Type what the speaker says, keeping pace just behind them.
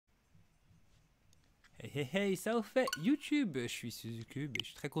Hey, hey, hey, ça vous fait YouTube, je suis Suzucube et je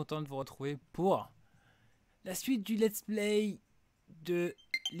suis très content de vous retrouver pour la suite du let's play de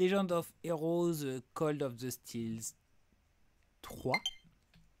Legend of Heroes Call of the Steels 3.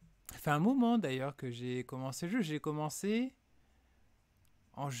 Ça fait un moment d'ailleurs que j'ai commencé le jeu, j'ai commencé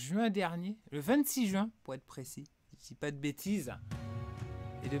en juin dernier, le 26 juin pour être précis, je dis pas de bêtises.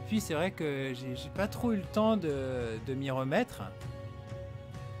 Et depuis c'est vrai que j'ai pas trop eu le temps de m'y remettre.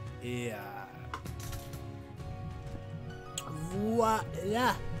 Et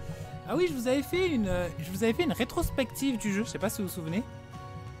voilà. Ah oui, je vous avais fait une rétrospective du jeu. Je sais pas si vous vous souvenez.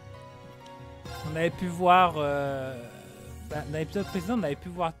 On avait pu voir dans l'épisode précédent, on avait pu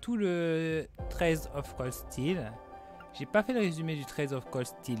voir tout le Trails of Cold Steel. J'ai pas fait le résumé du Trails of Cold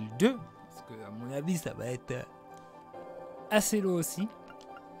Steel 2 parce que à mon avis, ça va être assez long aussi.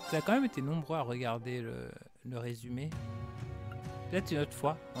 Vous avez quand même été nombreux à regarder le résumé. Peut-être une autre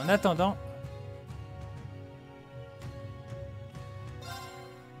fois. En attendant,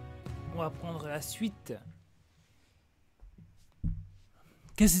 on va prendre la suite.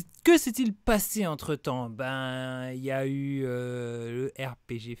 Que s'est-il passé entre temps? Ben, il y a eu le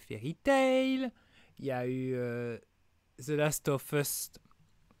RPG Fairy Tail, il y a eu The Last of Us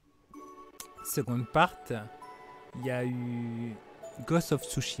Second Part, il y a eu Ghost of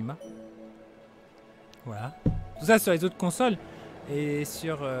Tsushima. Voilà. Tout ça sur les autres consoles. Et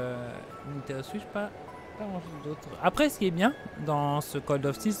sur Nintendo Switch, pas grand chose d'autre. Après, ce qui est bien dans ce Call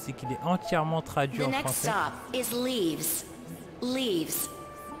of Duty, c'est qu'il est entièrement traduit en français. The next stop is Leaves. Leaves.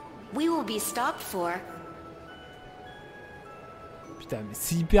 We will be stopped for. Putain, mais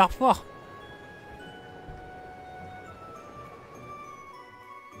c'est hyper fort.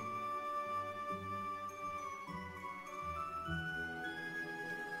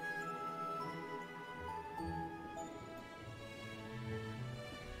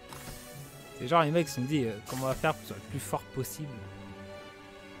 C'est genre les mecs se sont dit comment on va faire pour que ce soit le plus fort possible.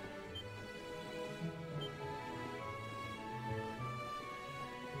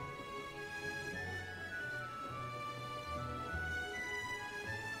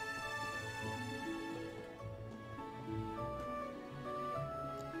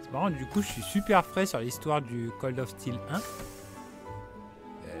 C'est marrant, du coup je suis super frais sur l'histoire du Call of Steel 1.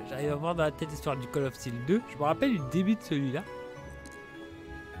 J'arrive à voir dans la tête l'histoire du Call of Steel 2. Je me rappelle du début de celui-là.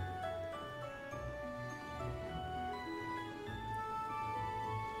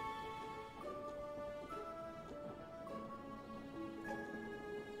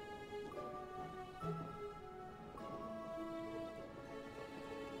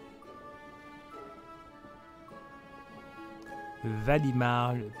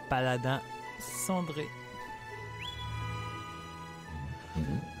 Valimar, le paladin cendré.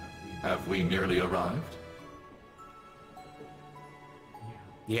 Have we nearly arrived?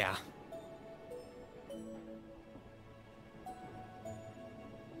 Yeah.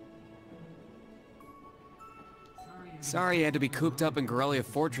 Sorry you had to be cooped up in Corellia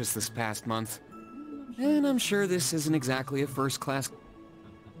Fortress this past month. And I'm sure this isn't exactly a first-class...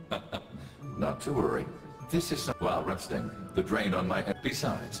 Not to worry. This is while resting. The drain on my head.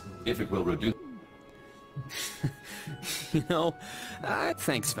 Besides, if it will reduce... You know,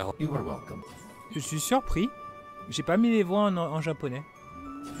 thanks, fella. You are welcome. Je suis surpris. J'ai pas mis les voix en japonais.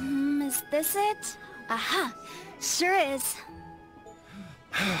 Is this it? Aha! Sure is.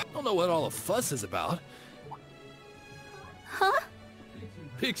 I don't know what all the fuss is about. Huh?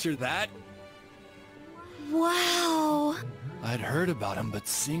 Picture that. Wow! I'd heard about him, but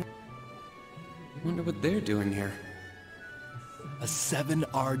seeing Wonder what they're doing here. a 7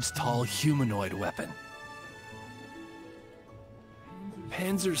 ards tall humanoid weapon.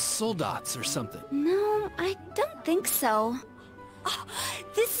 Panzer Soldats or something. No, I don't think so. Oh,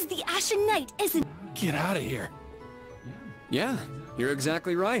 this is the Ashen Knight, isn't it? Get out of here. Yeah, you're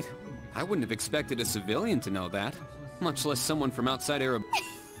exactly right. I wouldn't have expected a civilian to know that, much less someone from outside Arab...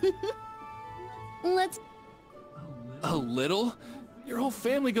 Let's... A little? Your whole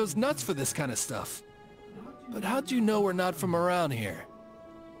family goes nuts for this kind of stuff. But how'd you know we're not from around here?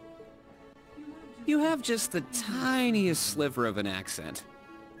 You have just the tiniest sliver of an accent.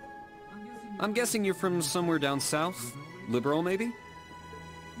 I'm guessing you're from somewhere down south? Liberal, maybe?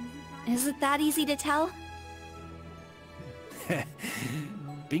 Is it that easy to tell?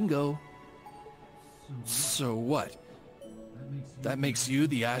 Bingo. So what? That makes you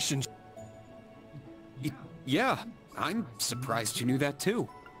the Ashen... Yeah, I'm surprised you knew that too.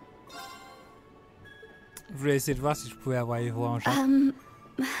 Je voulais essayer de voir si je pouvais avoir les voix en japonais.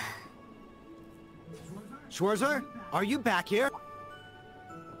 Schwarzer, are you back here?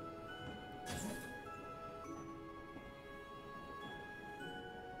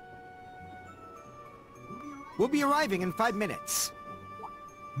 We'll be arriving in 5 minutes.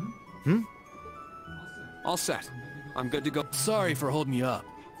 All set. I'm good to go. Sorry for holding you up.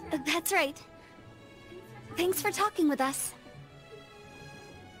 That's right. Thanks for talking with us.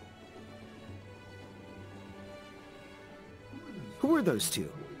 Who were those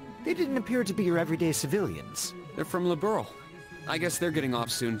two? They didn't appear to be your everyday civilians. They're from Liberal. I guess they're getting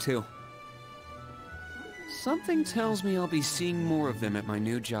off soon, too. Something tells me I'll be seeing more of them at my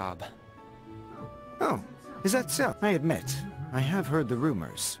new job. Oh, is that so? I admit, I have heard the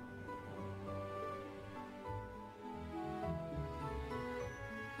rumors.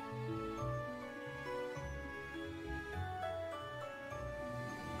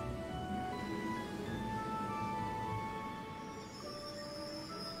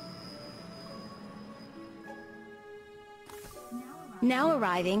 Now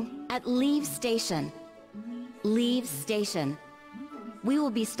arriving at Leave Station. Leave Station. We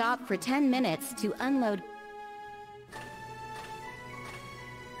will be stopped for 10 minutes to unload.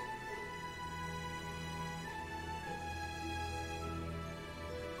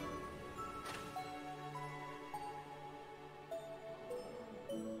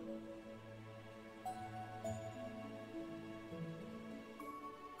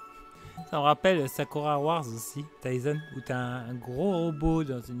 Ça me rappelle Sakura Wars aussi, Tyson, où t'as un gros robot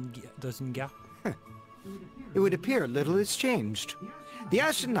dans une gare. It would appear little has changed. The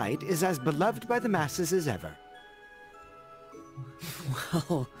Ashen Knight is as beloved by the masses as ever.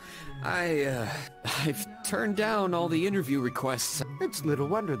 Well, I've turned down all the interview requests. It's little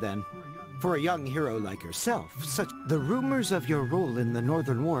wonder then. For a young hero like yourself, the rumors of your role in the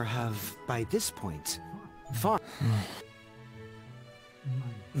Northern War have, by this point, far...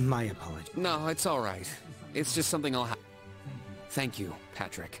 My apologies. No, it's all right. It's just something I'll have. Thank you,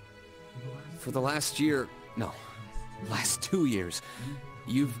 Patrick. For the last year... No, last 2 years,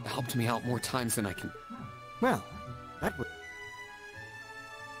 you've helped me out more times than I can... Well, that would...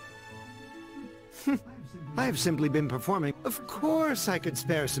 I've simply been performing. Of course I could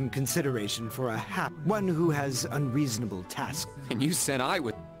spare some consideration for one who has unreasonable tasks. And you said I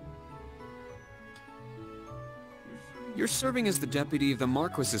would... You're serving as the deputy of the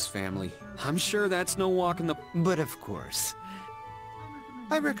Marquis's family. I'm sure that's no walk in the... But of course.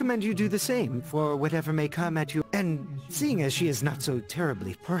 I recommend you do the same for whatever may come at you. And seeing as she is not so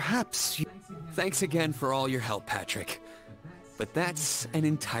terribly, perhaps you... Thanks again for all your help, Patrick. But that's an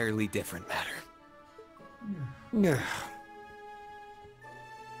entirely different matter.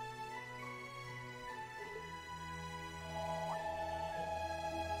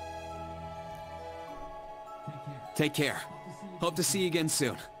 Take care. Hope to see you again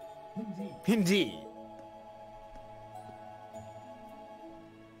soon. Indeed.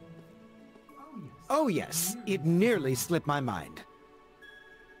 Oh yes, it nearly slipped my mind.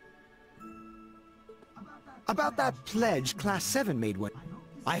 About that pledge Class 7 made one.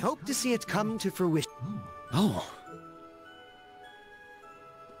 I hope to see it come to fruition. Oh.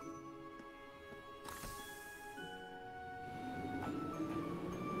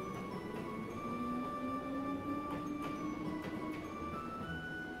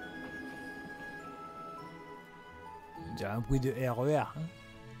 J'ai un bruit de RER. Hein?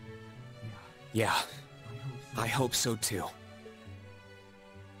 Yeah, I hope so too.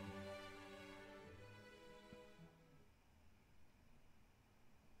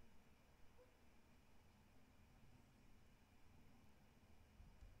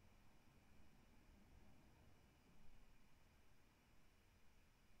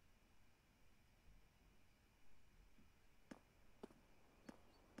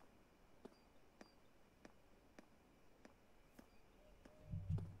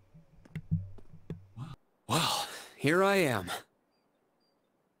 Well, here I am.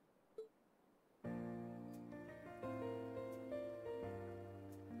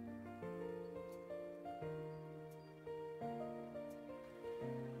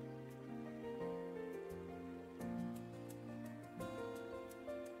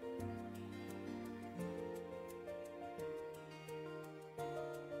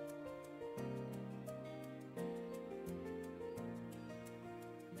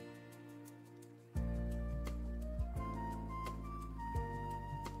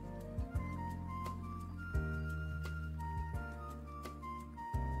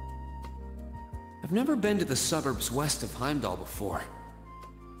 I've never been to the suburbs west of Heimdall before.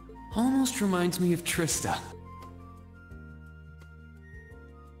 Almost reminds me of Trista.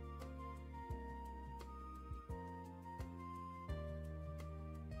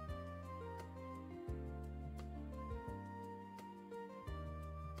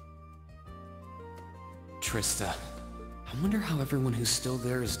 Trista. I wonder how everyone who's still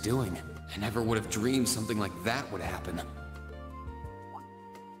there is doing. I never would have dreamed something like that would happen.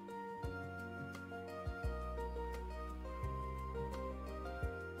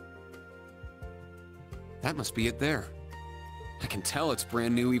 That must be it there. I can tell it's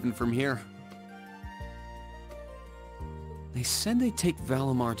brand new even from here. They said they'd take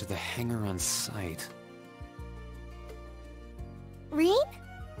Valimar to the hangar on site. Rean?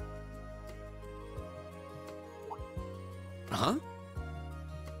 Huh?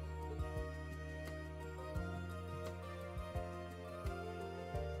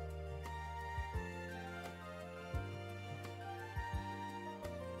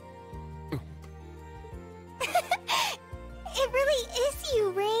 It really is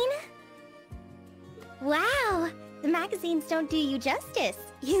you, Rean. Wow, the magazines don't do you justice.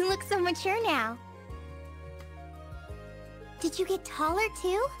 You look so mature now. Did you get taller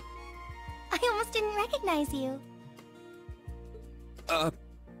too? I almost didn't recognize you. Oh,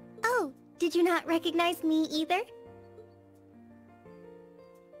 did you not recognize me either?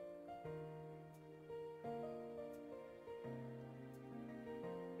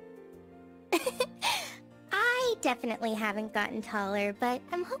 I definitely haven't gotten taller, but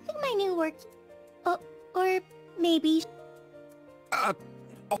I'm hoping my new work... Oh, or maybe...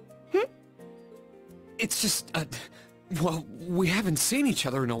 It's just, well, we haven't seen each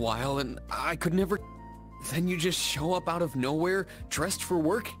other in a while, and I could never... Then you just show up out of nowhere, dressed for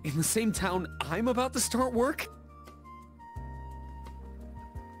work, in the same town I'm about to start work?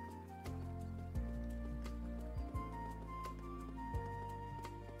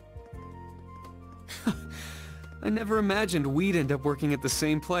 I never imagined we'd end up working at the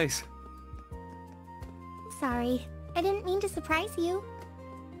same place. Sorry, I didn't mean to surprise you.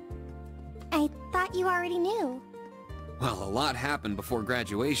 I thought you already knew. Well, a lot happened before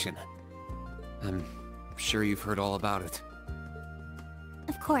graduation. I'm sure you've heard all about it.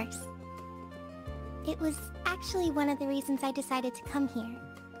 Of course. It was actually one of the reasons I decided to come here.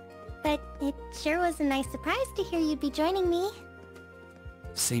 But it sure was a nice surprise to hear you'd be joining me.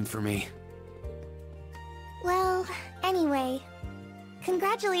 Same for me. Well, anyway,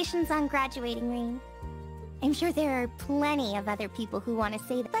 congratulations on graduating, Rean. I'm sure there are plenty of other people who want to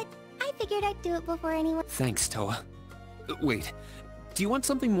say that, but I figured I'd do it before anyone... Thanks, Toa. Wait, do you want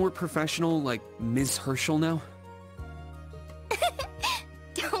something more professional, like Ms. Herschel now?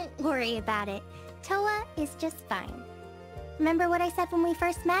 Don't worry about it. Toa is just fine. Remember what I said when we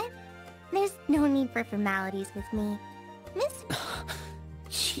first met? There's no need for formalities with me. Miss...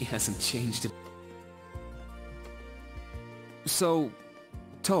 She hasn't changed it. So,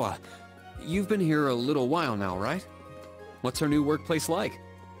 Toa, you've been here a little while now, right? What's our new workplace like?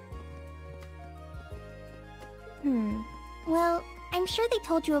 Well, I'm sure they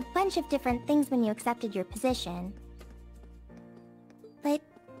told you a bunch of different things when you accepted your position. But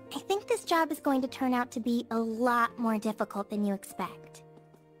I think this job is going to turn out to be a lot more difficult than you expect.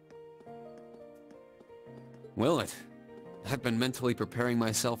 Will it? I've been mentally preparing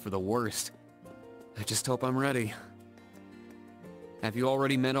myself for the worst. I just hope I'm ready. Have you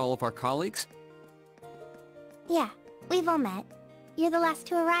already met all of our colleagues? Yeah, we've all met. You're the last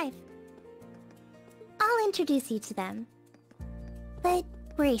to arrive. I'll introduce you to them. But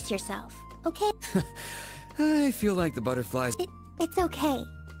brace yourself, okay? I feel like the butterflies... It's okay.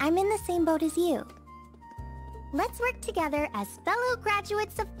 I'm in the same boat as you. Let's work together as fellow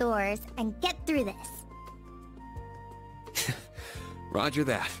graduates of Thors and get through this. Roger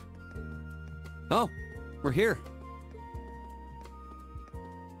that. Oh, we're here.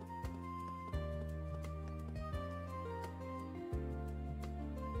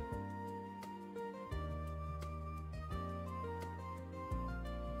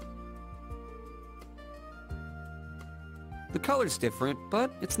 The color's different,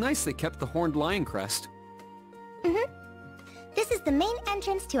 but it's nice they kept the horned lion crest. This is the main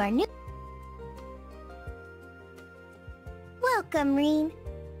entrance to our new... Welcome, Rean.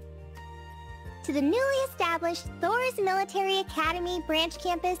 To the newly established Thors Military Academy branch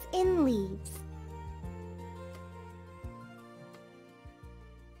campus in Leeds.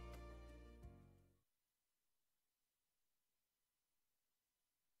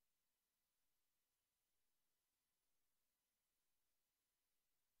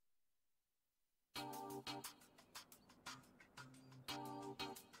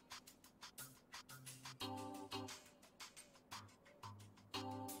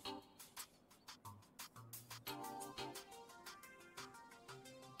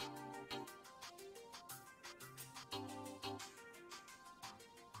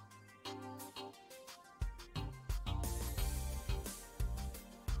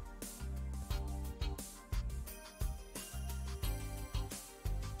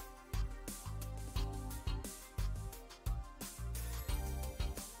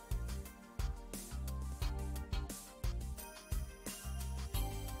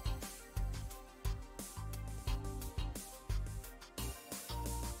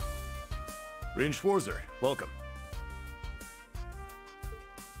 Rein Schwarzer, welcome.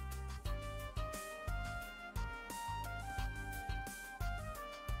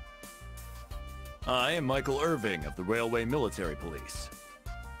 I am Michael Irving of the Railway Military Police.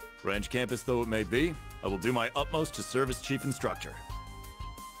 Branch campus though it may be, I will do my utmost to serve as Chief Instructor.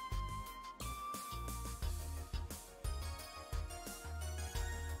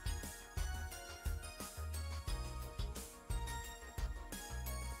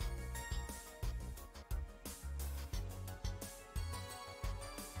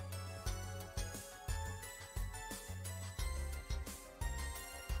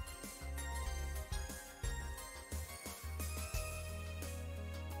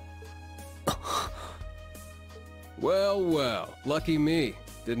 Well, well, lucky me.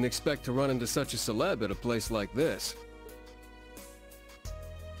 Didn't expect to run into such a celeb at a place like this.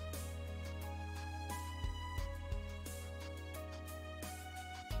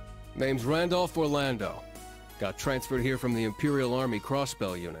 Name's Randolph Orlando. Got transferred here from the Imperial Army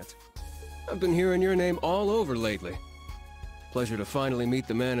Crossbell Unit. I've been hearing your name all over lately. Pleasure to finally meet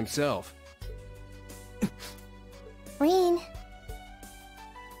the man himself. Rein.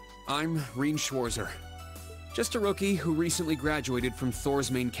 I'm Rein Schwarzer. Just a rookie who recently graduated from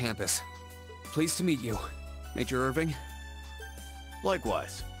Thor's main campus. Pleased to meet you, Major Irving.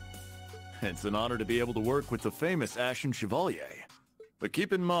 Likewise. It's an honor to be able to work with the famous Ashen Chevalier. But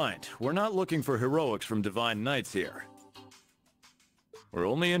keep in mind, we're not looking for heroics from Divine Knights here. We're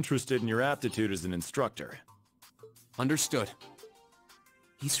only interested in your aptitude as an instructor. Understood.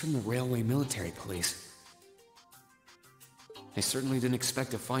 He's from the Railway Military Police. I certainly didn't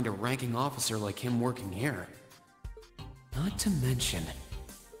expect to find a ranking officer like him working here. Not to mention...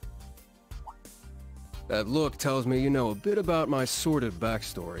 That look tells me you know a bit about my sordid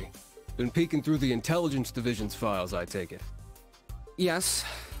backstory. Been peeking through the Intelligence Division's files, I take it. Yes,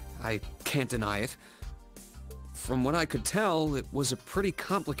 I can't deny it. From what I could tell, it was a pretty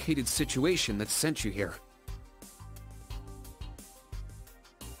complicated situation that sent you here.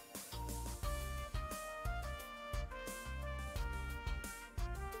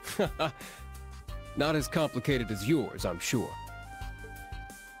 Not as complicated as yours, I'm sure.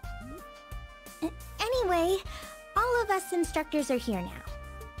 Anyway, all of us instructors are here now.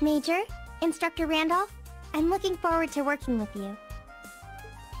 Major, Instructor Randolph, I'm looking forward to working with you.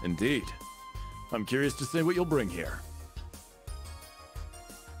 Indeed. I'm curious to see what you'll bring here.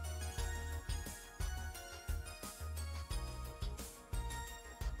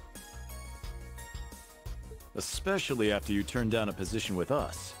 Especially after you turned down a position with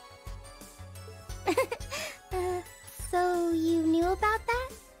us. So you knew about that?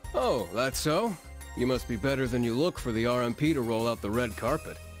 Oh, that's so? You must be better than you look for the RMP to roll out the red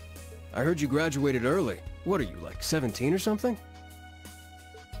carpet. I heard you graduated early. What are you, like 17 or something?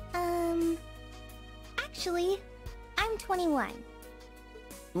 Actually, I'm 21.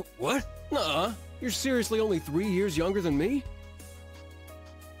 What? Nuh-uh. You're seriously only 3 years younger than me?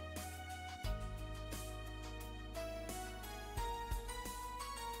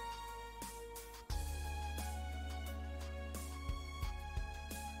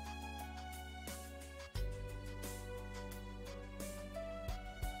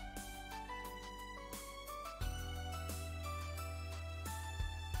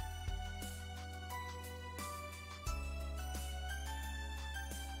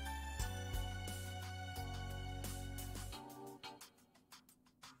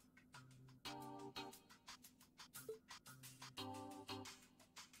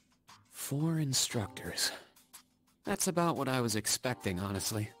 Four instructors. That's about what I was expecting,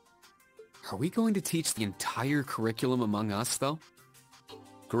 honestly. Are we going to teach the entire curriculum among us, though?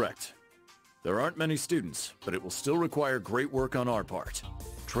 Correct. There aren't many students, but it will still require great work on our part.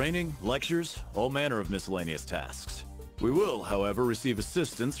 Training, lectures, all manner of miscellaneous tasks. We will, however, receive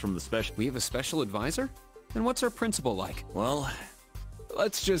assistance from the special... We have a special advisor? And what's our principal like? Well,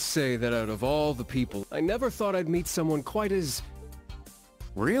 Let's just say that out of all the people, I never thought I'd meet someone quite as...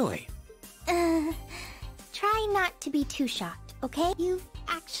 Really? Try not to be too shocked, okay? You've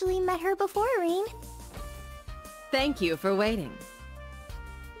actually met her before, Rein. Thank you for waiting.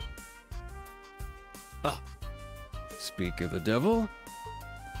 Speak of the devil.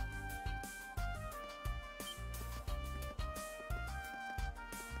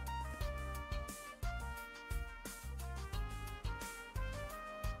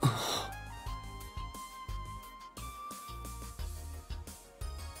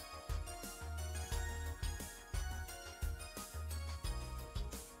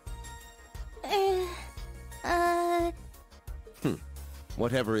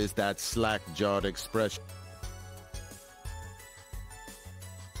 Whatever is that slack-jawed expression?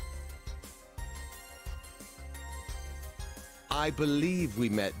 I believe we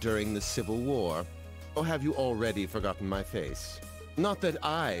met during the Civil War. Or have you already forgotten my face? Not that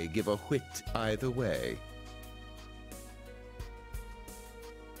I give a whit either way.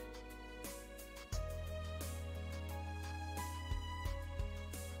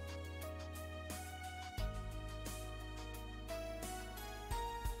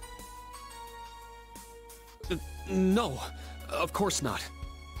 No, of course not.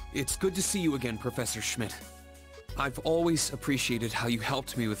 It's good to see you again, Professor Schmidt. I've always appreciated how you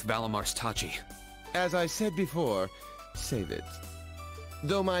helped me with Valamar's Tachi. As I said before, save it.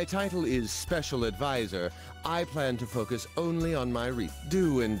 Though my title is Special Advisor, I plan to focus only on my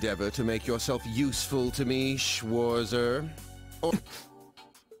Do endeavor to make yourself useful to me, Schwarzer. Or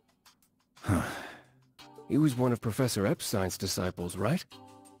He was one of Professor Epstein's disciples, right?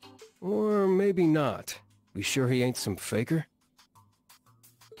 Or maybe not. We sure he ain't some faker?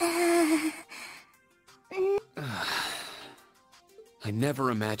 I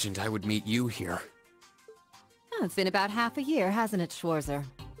never imagined I would meet you here. Oh, it's been about half a year, hasn't it, Schwarzer?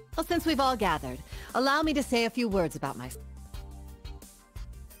 Well, since we've all gathered, allow me to say a few words about myself.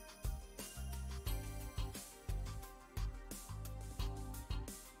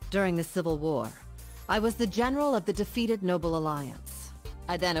 During the Civil War, I was the general of the defeated Noble Alliance.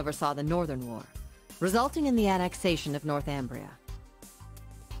 I then oversaw the Northern War, resulting in the annexation of Northumbria.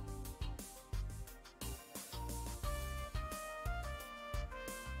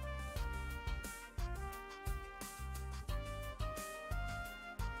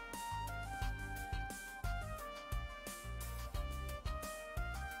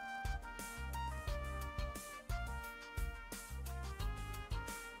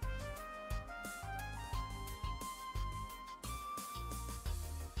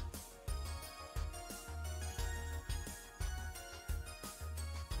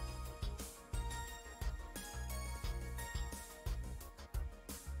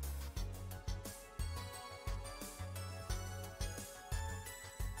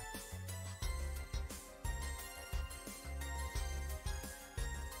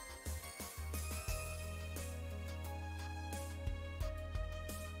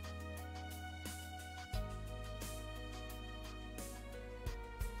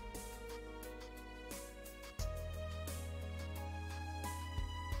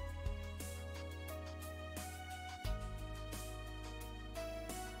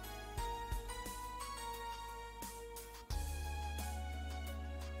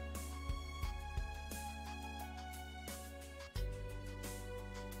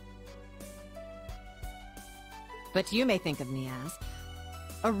 But you may think of me as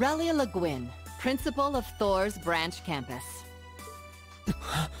Aurelia Le Guin, principal of Thor's branch campus.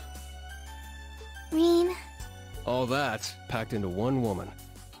 Reen. All that packed into one woman.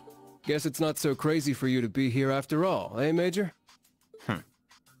 Guess it's not so crazy for you to be here after all, eh, Major?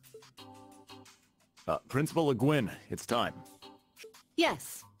 Principal Le Guin, it's time.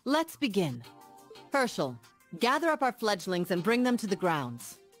 Yes, let's begin. Herschel, gather up our fledglings and bring them to the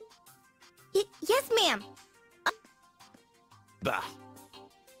grounds. Yes, ma'am. Bah.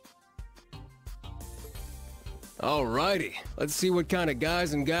 Alrighty, let's see what kind of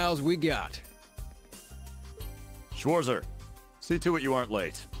guys and gals we got. Schwarzer, see to it you aren't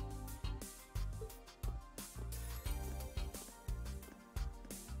late.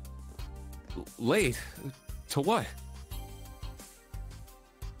 Late? To what?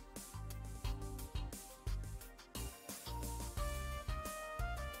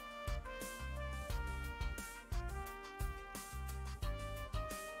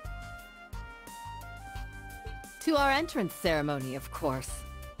 To our entrance ceremony, of course.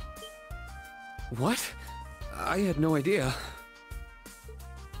 What? I had no idea.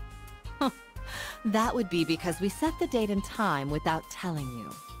 That would be because we set the date and time without telling you.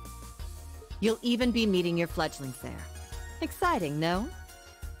 You'll even be meeting your fledglings there. Exciting, no?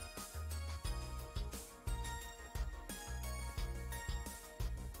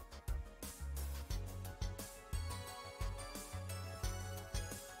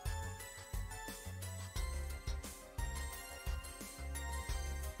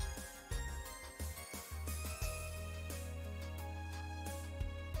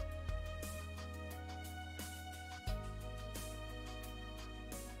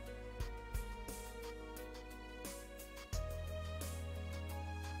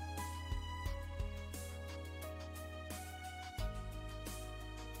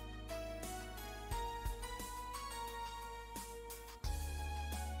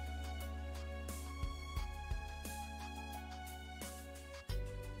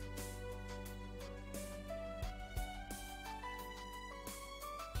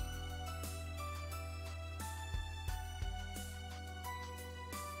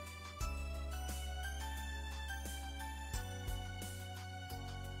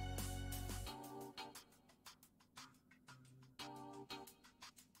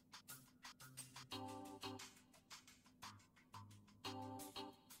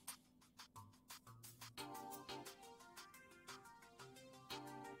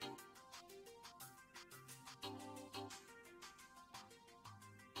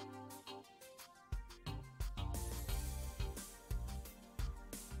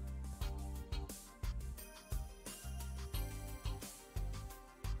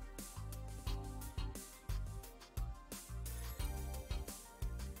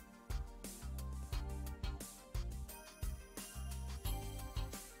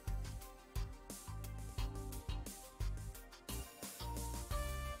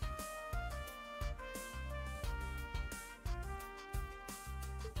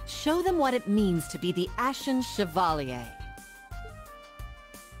 Show them what it means to be the Ashen Chevalier.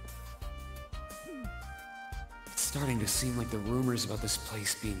 It's starting to seem like the rumors about this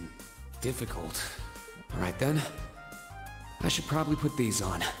place being difficult. Alright then. I should probably put these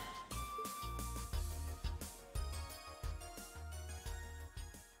on.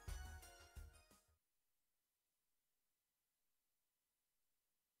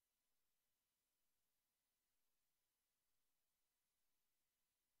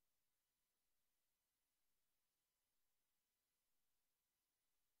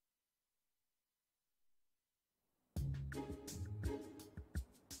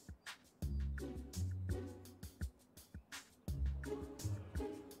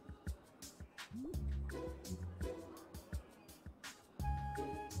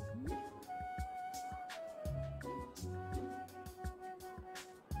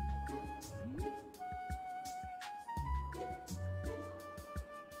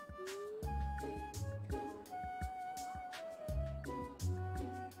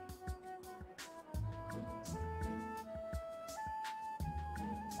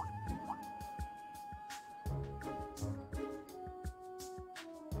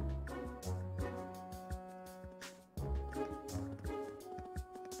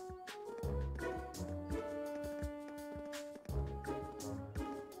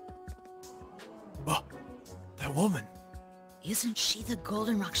 That woman. Isn't she the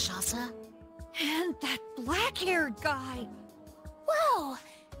Golden Rakshasa? And that black-haired guy! Whoa!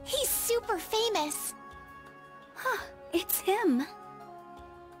 He's super famous! Huh, it's him.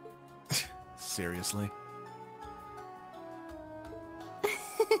 Seriously?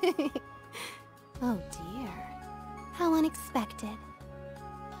 Oh dear. How unexpected.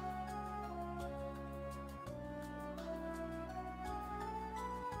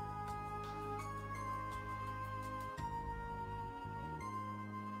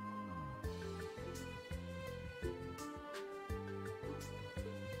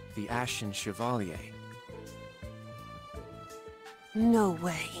 The Ashen Chevalier. No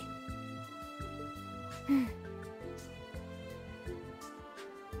way.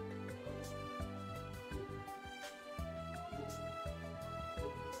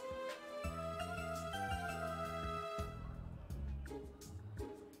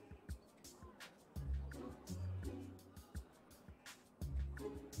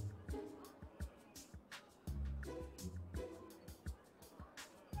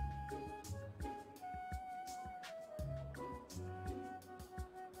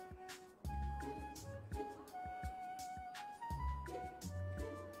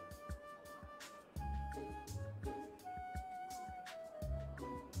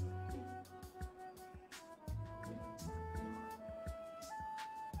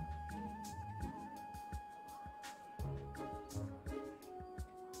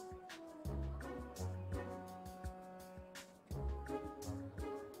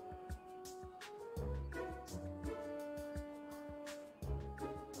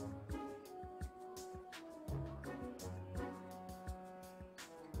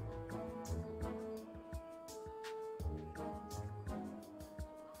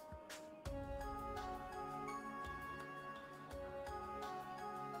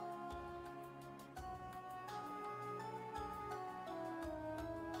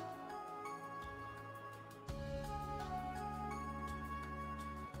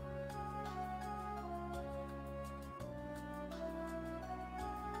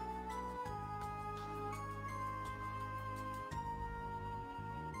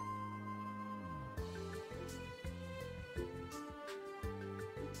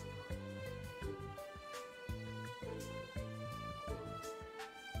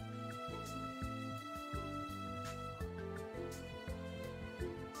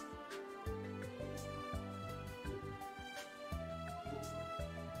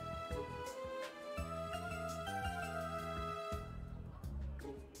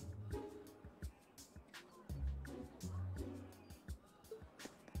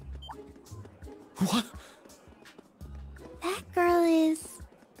 What? That girl is...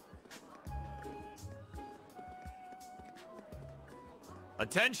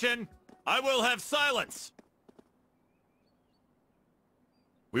 Attention! I will have silence!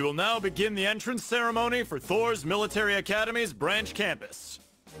 We will now begin the entrance ceremony for Thor's Military Academy's branch campus.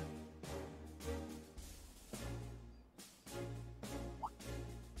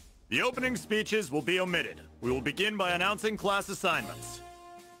 The opening speeches will be omitted. We will begin by announcing class assignments.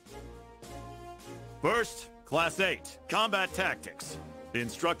 First, Class 8, Combat Tactics. The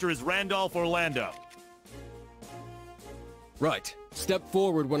instructor is Randolph Orlando. Right. Step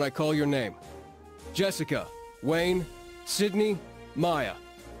forward when I call your name. Jessica, Wayne, Sydney, Maya.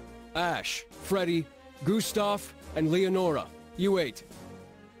 Ash, Freddy, Gustav, and Leonora. You 8.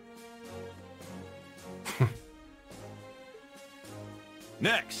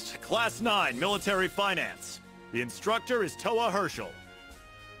 Next, Class 9, Military Finance. The instructor is Toa Herschel.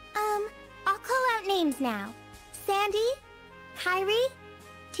 I'll call out names now. Sandy, Kyrie,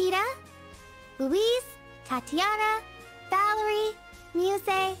 Tita, Louise, Tatiana, Valerie,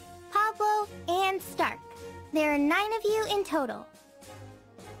 Muse, Pablo, and Stark. There are 9 of you in total.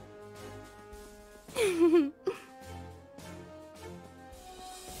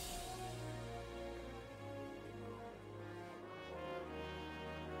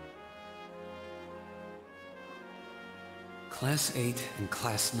 Class 8 and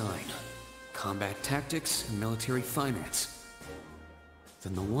Class 9. Combat Tactics and Military Finance.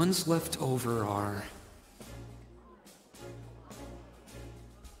 Then the ones left over are...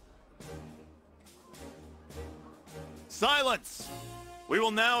 Silence! We will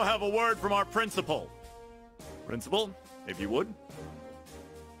now have a word from our principal. Principal, if you would.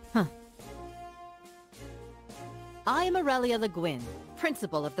 I am Aurelia Le Guin,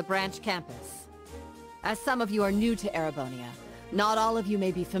 principal of the branch campus. As some of you are new to Erebonia, not all of you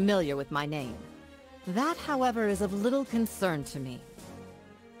may be familiar with my name. That, however, is of little concern to me.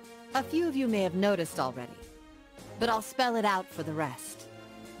 A few of you may have noticed already, but I'll spell it out for the rest.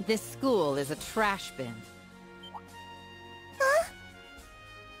 This school is a trash bin.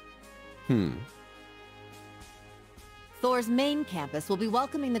 Thor's main campus will be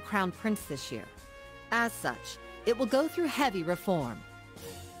welcoming the Crown Prince this year. As such, it will go through heavy reform.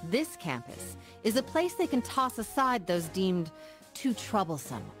 This campus is a place they can toss aside those deemed too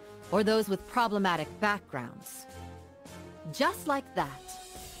troublesome, or those with problematic backgrounds. Just like that,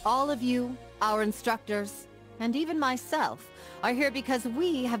 all of you, our instructors, and even myself, are here because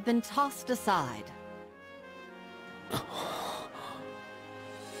we have been tossed aside.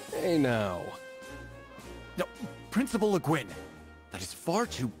 Hey now. No, Principal Le Guin, that is far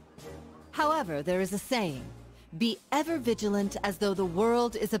too... However, there is a saying, be ever vigilant as though the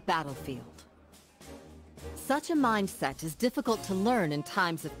world is a battlefield. Such a mindset is difficult to learn in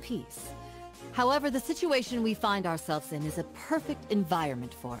times of peace. However, the situation we find ourselves in is a perfect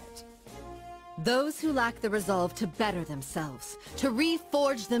environment for it. Those who lack the resolve to better themselves, to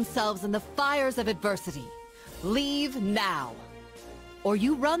reforge themselves in the fires of adversity, leave now. Or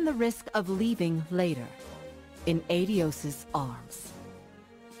you run the risk of leaving later, in Adios's arms.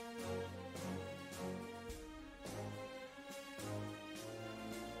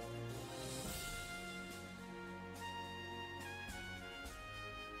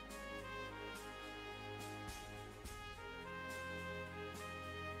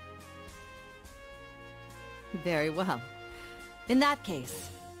 Very well. In that case,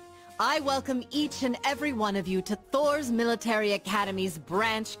 I welcome each and every one of you to Thor's Military Academy's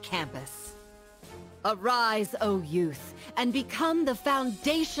branch campus. Arise, O youth, and become the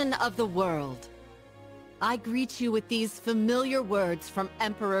foundation of the world. I greet you with these familiar words from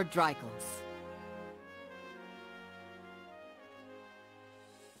Emperor Dreichels.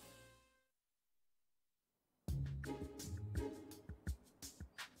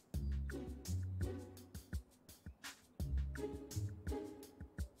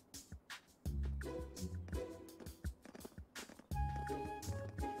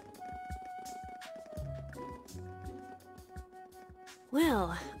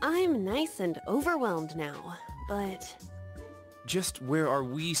 Well, I'm nice and overwhelmed now, but... Just where are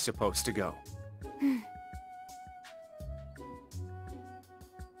we supposed to go?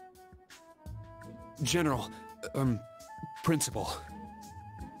 General, Principal.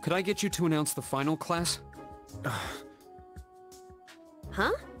 Could I get you to announce the final class?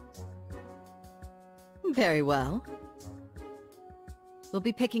 Huh? Very well. We'll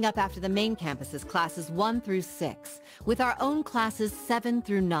be picking up after the main campus's classes 1 through 6, with our own classes 7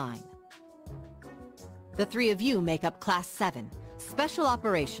 through 9. The 3 of you make up Class 7, Special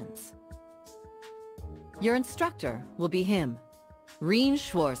Operations. Your instructor will be him, Reen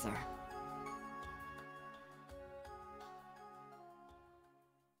Schwarzer.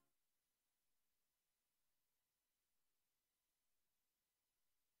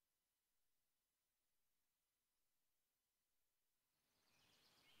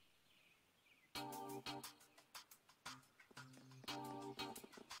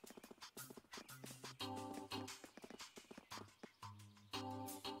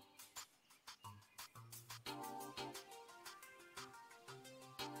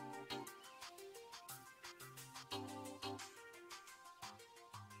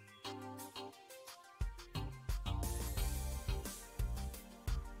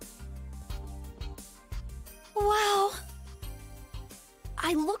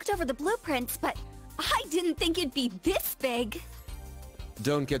 I looked over the blueprints, but I didn't think it'd be this big.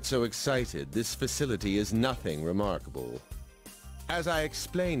 Don't get so excited. This facility is nothing remarkable. As I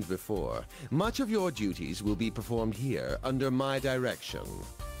explained before, much of your duties will be performed here under my direction.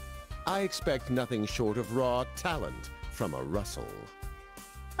 I expect nothing short of raw talent from a Russell.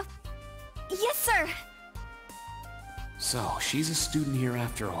 Yes, sir. So, she's a student here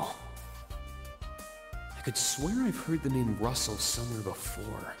after all. I could swear I've heard the name Russell somewhere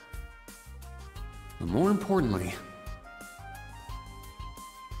before. But more importantly,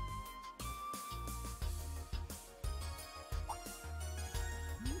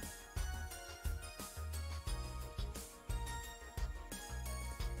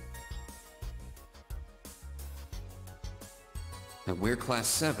 that we're Class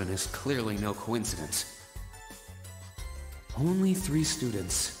 7 is clearly no coincidence. Only 3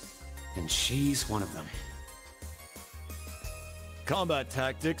 students, and she's one of them. Combat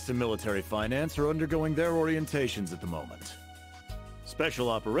tactics and military finance are undergoing their orientations at the moment. Special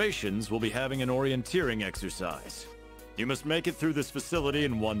operations will be having an orienteering exercise. You must make it through this facility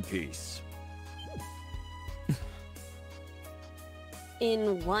in one piece.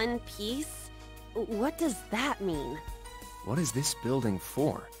 In one piece? What does that mean? What is this building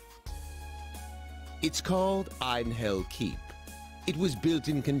for? It's called Einhell Keep. It was built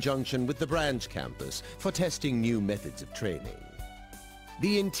in conjunction with the branch campus for testing new methods of training.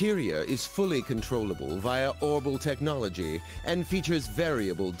 The interior is fully controllable via orbital technology and features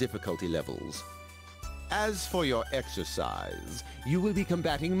variable difficulty levels. As for your exercise, you will be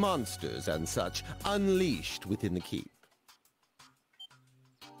combating monsters and such unleashed within the keep.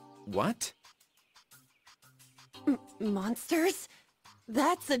 What? Monsters?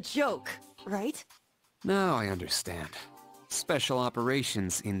 That's a joke, right? Now I understand. Special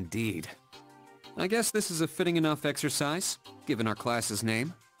operations, indeed. I guess this is a fitting enough exercise, given our class's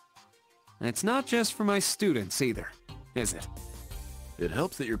name. And it's not just for my students either, is it? It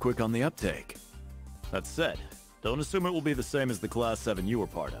helps that you're quick on the uptake. That said, don't assume it will be the same as the Class 7 you were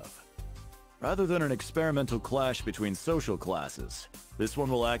part of. Rather than an experimental clash between social classes, this one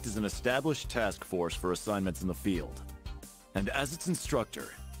will act as an established task force for assignments in the field. And as its instructor,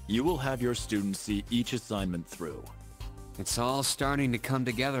 you will have your students see each assignment through. It's all starting to come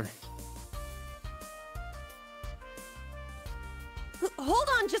together. Hold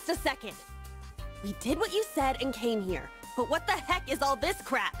on just a second. We did what you said and came here, but what the heck is all this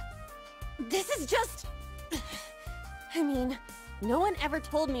crap? This is just... I mean, no one ever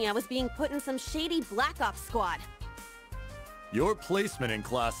told me I was being put in some shady Black Ops squad. Your placement in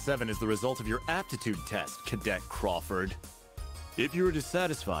Class 7 is the result of your aptitude test, Cadet Crawford. If you are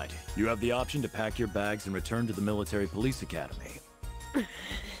dissatisfied, you have the option to pack your bags and return to the Military Police Academy.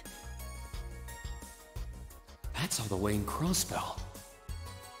 That's all the way in Crossbell.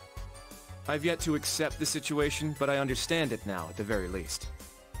 I've yet to accept the situation, but I understand it now, at the very least.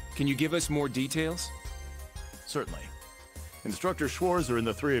 Can you give us more details? Certainly. Instructor Schwarzer and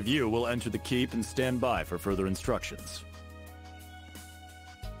the 3 of you will enter the keep and stand by for further instructions.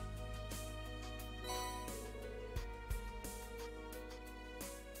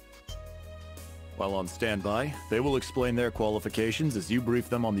 While on standby, they will explain their qualifications as you brief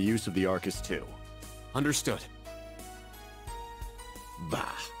them on the use of the Arcus II. Understood. Bah!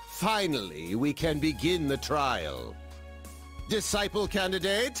 Finally, we can begin the trial. Disciple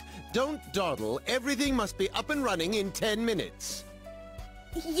candidate, don't dawdle. Everything must be up and running in 10 minutes.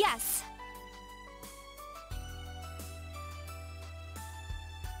 Yes.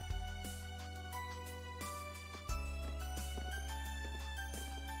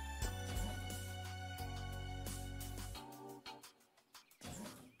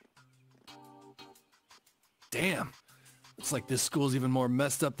 Damn. Looks like this school's even more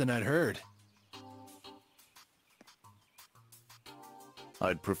messed up than I'd heard.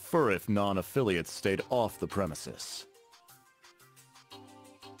 I'd prefer if non-affiliates stayed off the premises.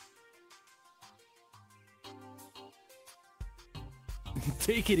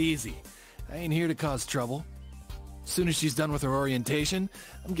 Take it easy. I ain't here to cause trouble. As soon as she's done with her orientation,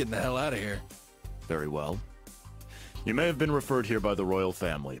 I'm getting the hell out of here. Very well. You may have been referred here by the royal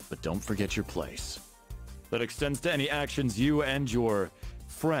family, but don't forget your place. That extends to any actions you and your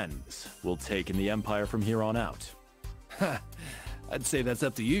friends will take in the Empire from here on out. Ha! I'd say that's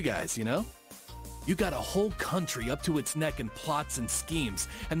up to you guys, you know? You got a whole country up to its neck in plots and schemes,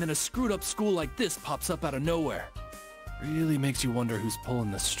 and then a screwed up school like this pops up out of nowhere. Really makes you wonder who's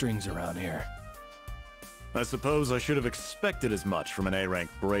pulling the strings around here. I suppose I should have expected as much from an A-rank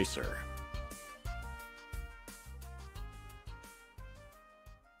bracer.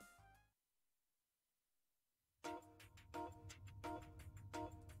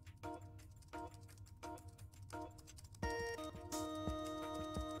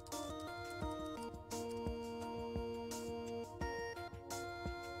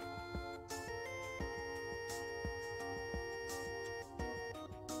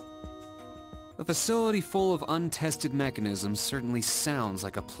 A facility full of untested mechanisms certainly sounds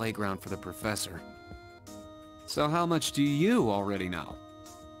like a playground for the professor. So how much do you already know?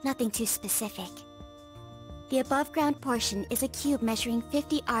 Nothing too specific. The above-ground portion is a cube measuring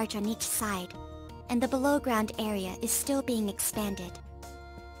 50 arch on each side, and the below-ground area is still being expanded.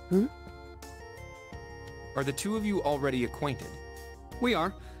 Hmm? Are the two of you already acquainted? We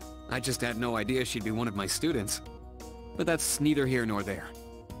are. I just had no idea she'd be one of my students. But that's neither here nor there.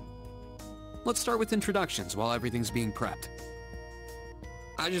 Let's start with introductions while everything's being prepped.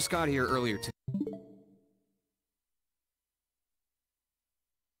 I just got here earlier today.